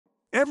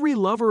Every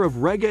lover of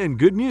reggae and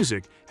good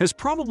music has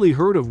probably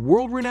heard of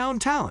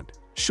world-renowned talent,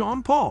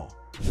 Sean Paul.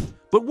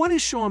 But what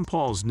is Sean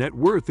Paul's net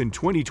worth in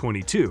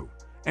 2022?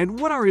 And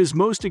what are his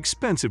most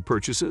expensive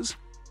purchases?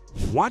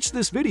 Watch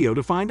this video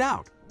to find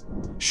out.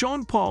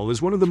 Sean Paul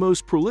is one of the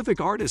most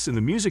prolific artists in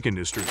the music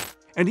industry,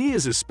 and he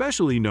is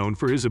especially known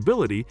for his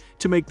ability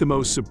to make the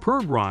most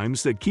superb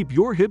rhymes that keep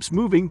your hips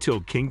moving till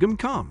kingdom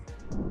come.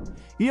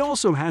 He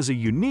also has a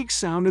unique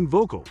sound and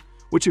vocal,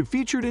 which have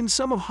featured in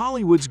some of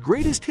Hollywood's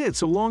greatest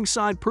hits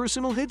alongside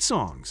personal hit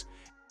songs,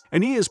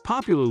 and he is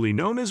popularly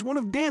known as one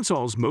of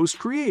dancehall's most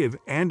creative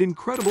and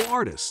incredible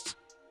artists.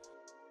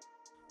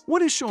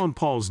 What is Sean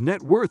Paul's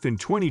net worth in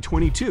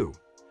 2022?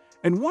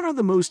 And what are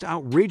the most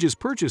outrageous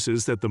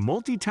purchases that the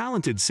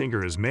multi-talented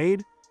singer has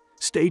made?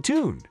 Stay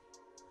tuned,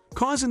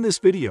 cause in this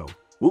video,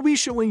 we'll be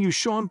showing you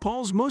Sean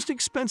Paul's most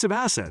expensive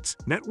assets,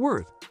 net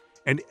worth,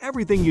 and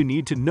everything you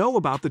need to know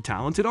about the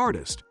talented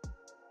artist.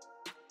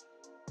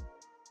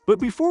 But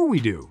before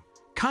we do,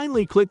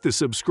 kindly click the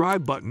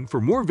subscribe button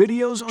for more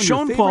videos on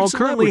Sean your favorite Paul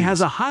currently celebrities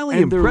has a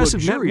highly and their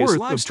impressive net luxurious worth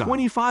of lifestyle.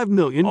 $25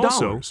 million.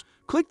 Also,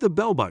 click the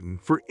bell button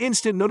for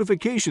instant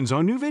notifications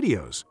on new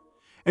videos.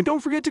 And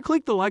don't forget to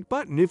click the like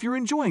button if you're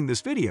enjoying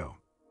this video.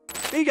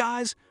 Hey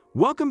guys,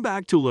 welcome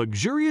back to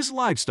Luxurious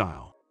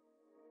Lifestyle.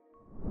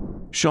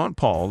 Sean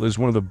Paul is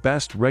one of the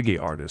best reggae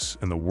artists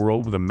in the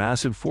world with a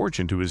massive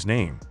fortune to his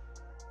name.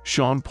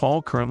 Sean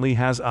Paul currently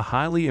has a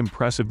highly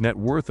impressive net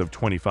worth of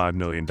 $25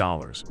 million.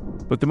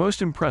 But the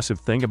most impressive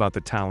thing about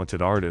the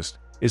talented artist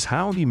is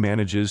how he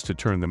manages to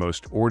turn the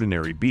most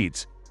ordinary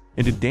beats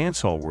into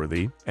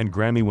dancehall-worthy and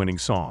Grammy-winning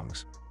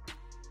songs.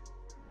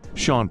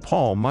 Sean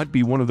Paul might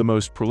be one of the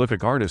most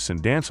prolific artists in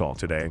dancehall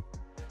today,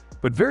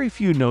 but very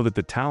few know that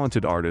the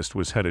talented artist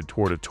was headed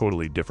toward a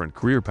totally different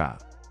career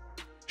path.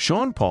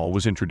 Sean Paul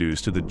was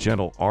introduced to the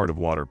gentle art of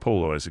water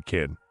polo as a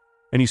kid,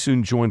 and he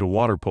soon joined a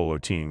water polo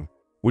team,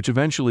 which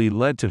eventually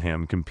led to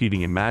him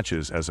competing in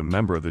matches as a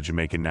member of the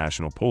Jamaican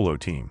national polo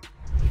team.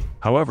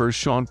 However,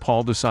 Sean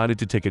Paul decided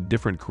to take a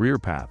different career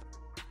path,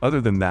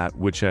 other than that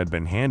which had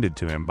been handed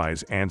to him by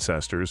his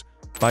ancestors,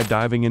 by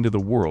diving into the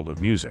world of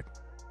music.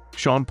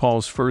 Sean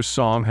Paul's first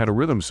song had a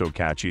rhythm so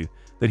catchy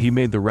that he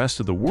made the rest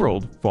of the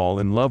world fall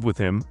in love with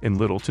him in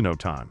little to no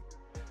time.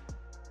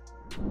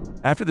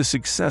 After the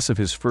success of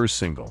his first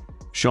single,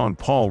 Sean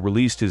Paul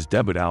released his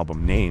debut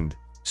album named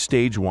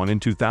Stage 1 in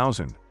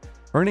 2000,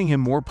 earning him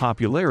more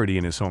popularity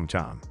in his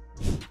hometown.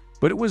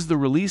 But it was the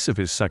release of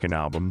his second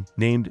album,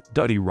 named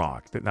Dirty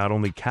Rock, that not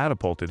only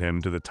catapulted him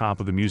to the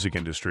top of the music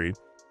industry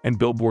and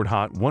Billboard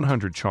Hot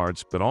 100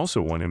 charts, but also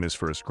won him his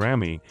first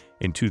Grammy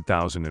in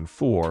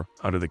 2004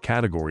 under the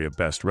category of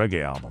Best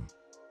Reggae Album.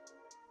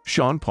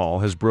 Sean Paul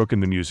has broken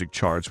the music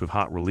charts with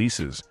hot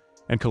releases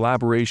and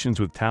collaborations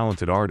with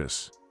talented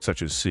artists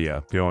such as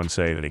Sia,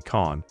 Beyoncé, and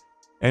Akon,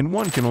 and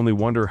one can only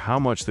wonder how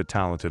much the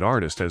talented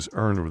artist has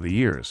earned over the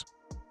years.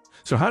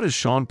 So how does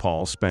Sean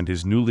Paul spend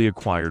his newly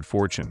acquired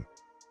fortune?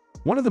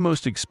 One of the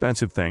most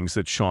expensive things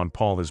that Sean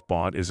Paul has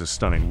bought is a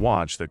stunning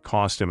watch that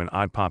cost him an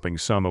eye-popping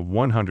sum of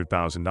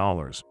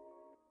 $100,000.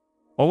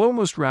 Although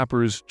most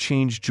rappers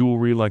change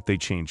jewelry like they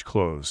change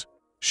clothes,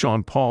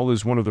 Sean Paul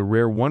is one of the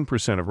rare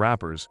 1% of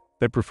rappers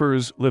that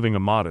prefers living a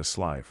modest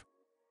life.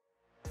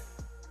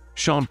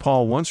 Sean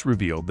Paul once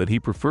revealed that he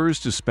prefers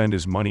to spend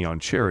his money on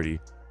charity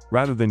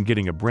rather than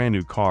getting a brand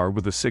new car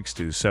with a 6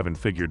 to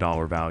 7-figure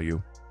dollar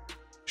value.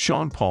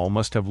 Sean Paul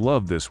must have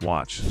loved this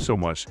watch so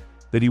much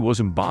that he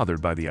wasn't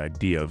bothered by the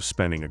idea of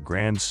spending a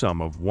grand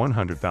sum of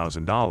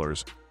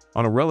 $100,000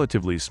 on a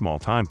relatively small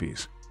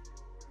timepiece.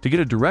 To get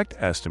a direct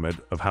estimate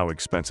of how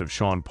expensive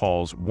Sean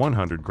Paul's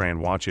 100 grand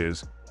watch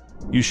is,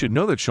 you should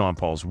know that Sean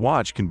Paul's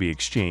watch can be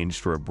exchanged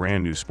for a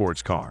brand new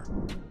sports car.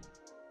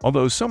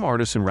 Although some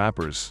artists and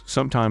rappers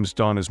sometimes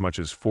don as much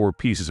as 4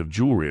 pieces of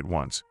jewelry at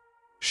once,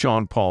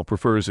 Sean Paul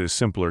prefers a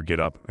simpler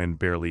get-up and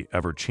barely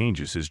ever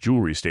changes his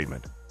jewelry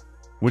statement.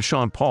 When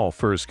Sean Paul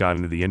first got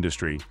into the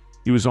industry,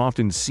 he was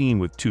often seen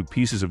with 2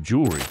 pieces of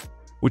jewelry,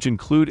 which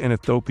include an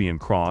Ethiopian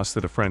cross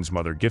that a friend's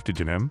mother gifted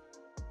to him,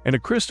 and a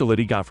crystal that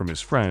he got from his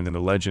friend and the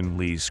legend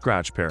Lee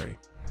Scratch Perry.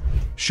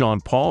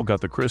 Sean Paul got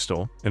the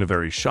crystal in a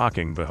very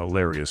shocking but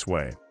hilarious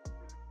way.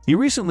 He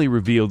recently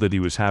revealed that he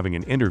was having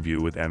an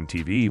interview with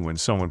MTV when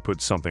someone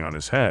put something on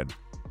his head.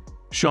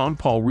 Sean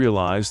Paul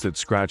realized that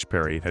Scratch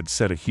Perry had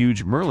set a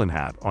huge Merlin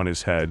hat on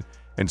his head,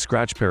 and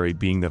Scratch Perry,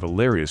 being that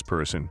hilarious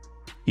person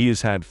he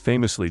has had,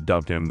 famously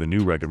dubbed him the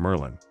new Reggae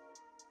Merlin.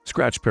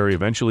 Scratch Perry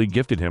eventually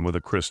gifted him with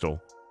a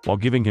crystal, while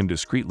giving him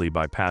discreetly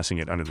by passing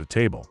it under the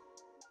table.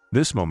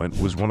 This moment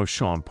was one of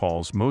Sean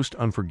Paul's most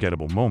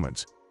unforgettable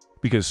moments,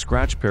 because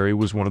Scratch Perry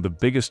was one of the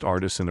biggest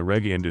artists in the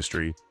reggae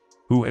industry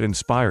who had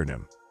inspired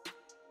him.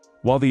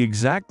 While the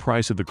exact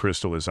price of the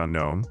crystal is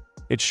unknown,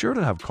 it's sure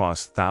to have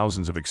cost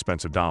thousands of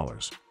expensive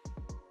dollars.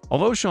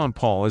 Although Sean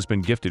Paul has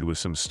been gifted with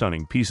some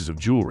stunning pieces of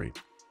jewelry,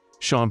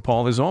 Sean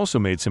Paul has also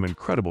made some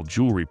incredible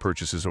jewelry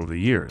purchases over the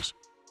years.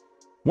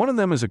 One of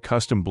them is a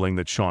custom bling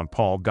that Sean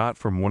Paul got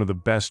from one of the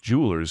best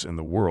jewelers in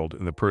the world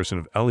in the person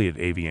of Elliot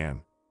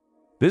Avian.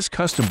 This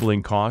custom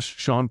bling cost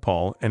Sean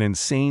Paul an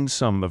insane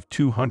sum of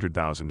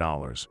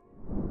 $200,000.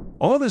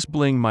 All this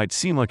bling might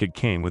seem like it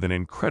came with an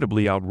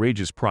incredibly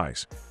outrageous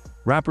price.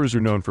 Rappers are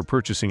known for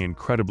purchasing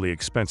incredibly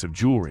expensive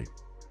jewelry,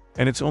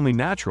 and it's only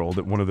natural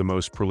that one of the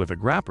most prolific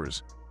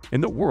rappers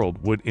in the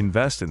world would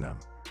invest in them.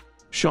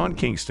 Sean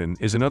Kingston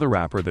is another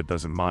rapper that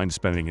doesn't mind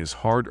spending his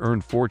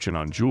hard-earned fortune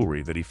on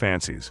jewelry that he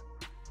fancies.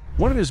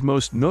 One of his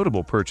most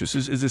notable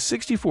purchases is a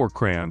 64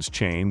 crayons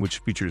chain, which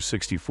features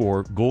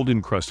 64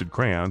 gold-encrusted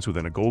crayons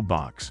within a gold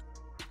box.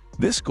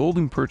 This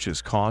golden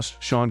purchase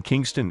cost Sean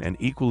Kingston an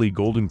equally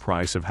golden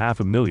price of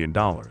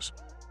 $500,000.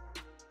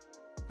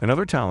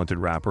 Another talented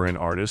rapper and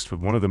artist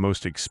with one of the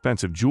most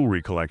expensive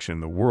jewelry collection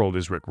in the world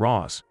is Rick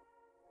Ross.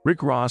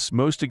 Rick Ross'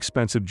 most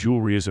expensive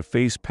jewelry is a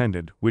face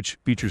pendant, which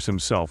features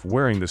himself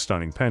wearing the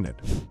stunning pendant.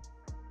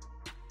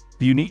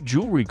 The unique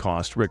jewelry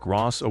cost Rick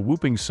Ross a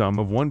whopping sum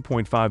of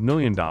 $1.5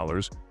 million,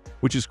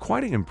 which is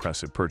quite an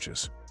impressive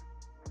purchase.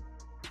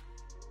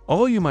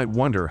 Although you might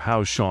wonder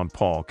how Sean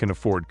Paul can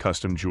afford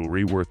custom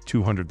jewelry worth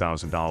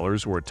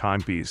 $200,000 or a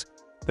timepiece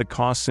that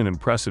costs an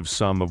impressive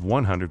sum of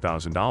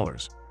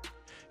 $100,000,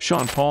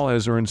 Sean Paul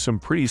has earned some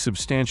pretty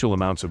substantial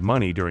amounts of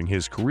money during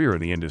his career in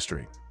the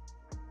industry.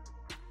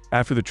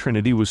 After the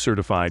Trinity was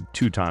certified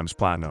 2 times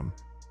platinum,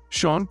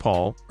 Sean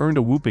Paul earned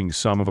a whopping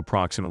sum of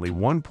approximately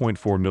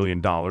 $1.4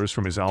 million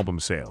from his album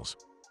sales.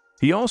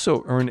 He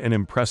also earned an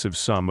impressive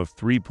sum of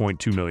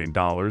 $3.2 million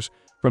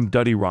from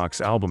Duddy Rock's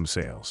album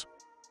sales.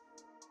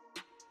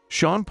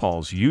 Sean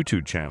Paul's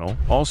YouTube channel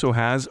also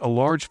has a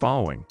large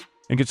following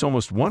and gets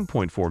almost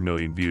 1.4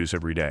 million views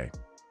every day.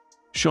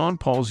 Sean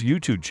Paul's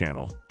YouTube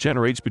channel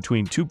generates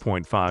between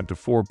 $2.5 to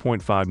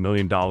 $4.5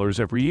 million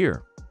every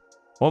year.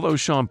 Although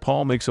Sean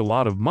Paul makes a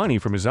lot of money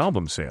from his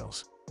album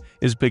sales,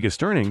 his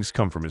biggest earnings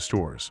come from his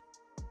tours.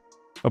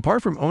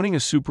 Apart from owning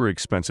a super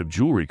expensive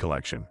jewelry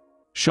collection,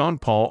 Sean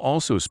Paul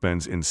also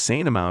spends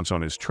insane amounts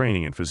on his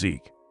training and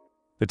physique.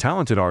 The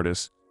talented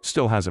artist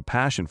still has a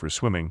passion for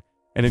swimming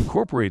and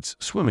incorporates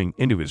swimming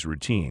into his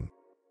routine.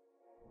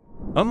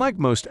 Unlike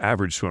most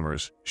average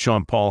swimmers,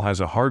 Sean Paul has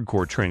a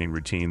hardcore training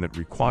routine that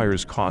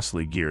requires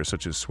costly gear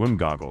such as swim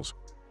goggles,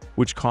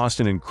 which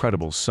cost an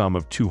incredible sum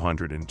of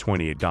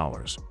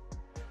 $228.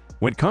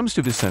 When it comes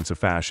to this sense of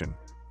fashion,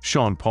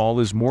 Sean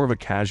Paul is more of a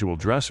casual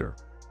dresser,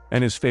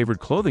 and his favorite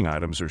clothing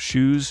items are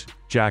shoes,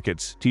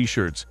 jackets,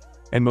 t-shirts,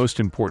 and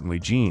most importantly,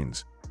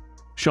 jeans.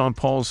 Sean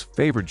Paul's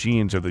favorite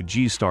jeans are the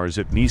G-Star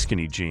Zip Knee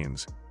Skinny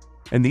jeans,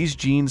 and these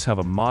jeans have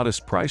a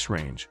modest price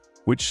range,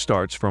 which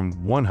starts from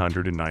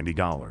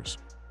 $190.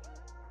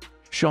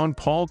 Sean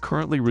Paul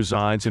currently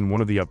resides in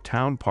one of the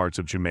uptown parts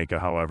of Jamaica.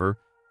 However,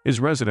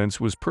 his residence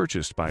was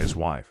purchased by his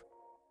wife.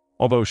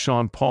 Although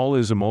Sean Paul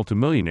is a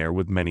multimillionaire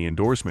with many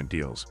endorsement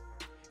deals,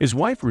 his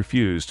wife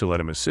refused to let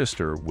him assist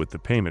her with the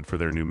payment for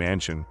their new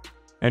mansion,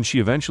 and she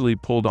eventually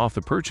pulled off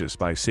the purchase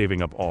by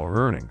saving up all her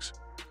earnings.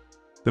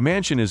 The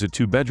mansion is a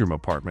 2-bedroom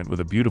apartment with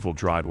a beautiful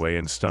driveway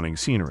and stunning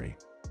scenery.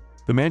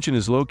 The mansion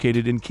is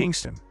located in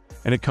Kingston,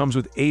 and it comes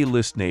with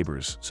A-list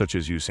neighbors such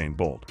as Usain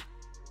Bolt.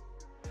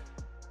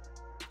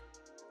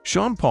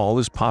 Sean Paul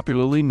is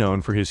popularly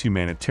known for his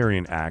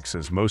humanitarian acts,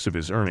 as most of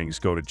his earnings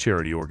go to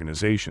charity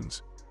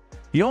organizations.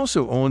 He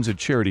also owns a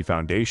charity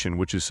foundation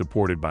which is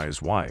supported by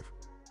his wife.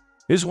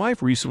 His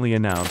wife recently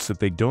announced that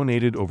they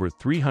donated over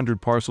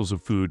 300 parcels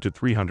of food to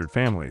 300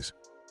 families.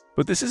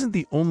 But this isn't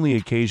the only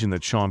occasion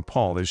that Sean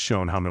Paul has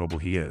shown how noble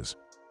he is.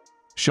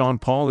 Sean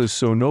Paul is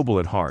so noble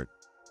at heart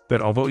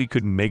that although he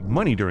couldn't make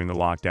money during the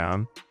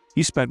lockdown,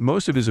 he spent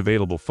most of his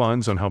available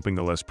funds on helping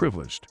the less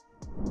privileged.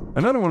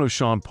 Another one of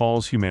Sean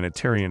Paul's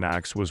humanitarian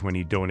acts was when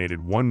he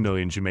donated 1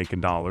 million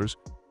Jamaican dollars,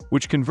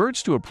 which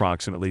converts to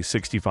approximately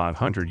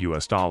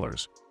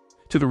 $6,500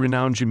 to the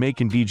renowned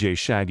Jamaican DJ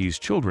Shaggy's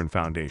Children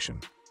Foundation.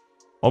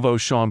 Although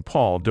Sean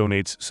Paul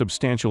donates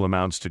substantial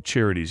amounts to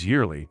charities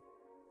yearly,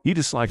 he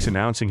dislikes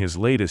announcing his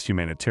latest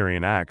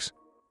humanitarian acts,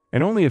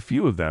 and only a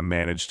few of them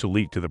manage to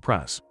leak to the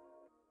press.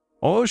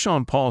 Although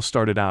Sean Paul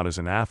started out as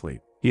an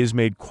athlete, he has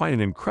made quite an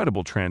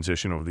incredible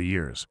transition over the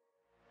years.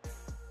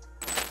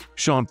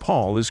 Sean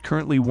Paul is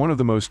currently one of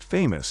the most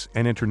famous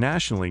and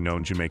internationally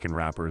known Jamaican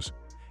rappers,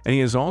 and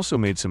he has also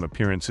made some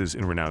appearances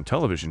in renowned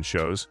television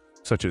shows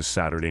such as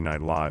Saturday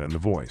Night Live and The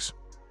Voice.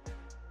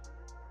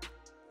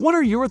 What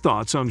are your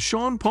thoughts on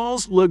Sean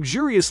Paul's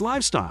luxurious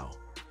lifestyle?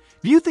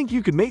 Do you think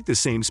you could make the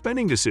same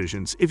spending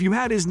decisions if you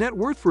had his net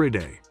worth for a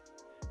day?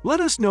 Let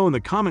us know in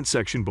the comment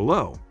section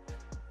below.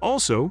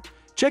 Also,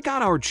 check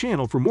out our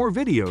channel for more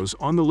videos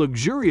on the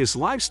luxurious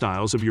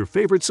lifestyles of your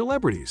favorite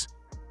celebrities.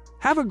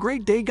 Have a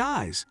great day,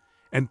 guys,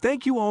 and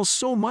thank you all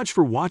so much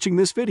for watching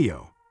this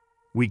video.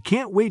 We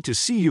can't wait to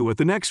see you at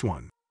the next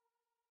one.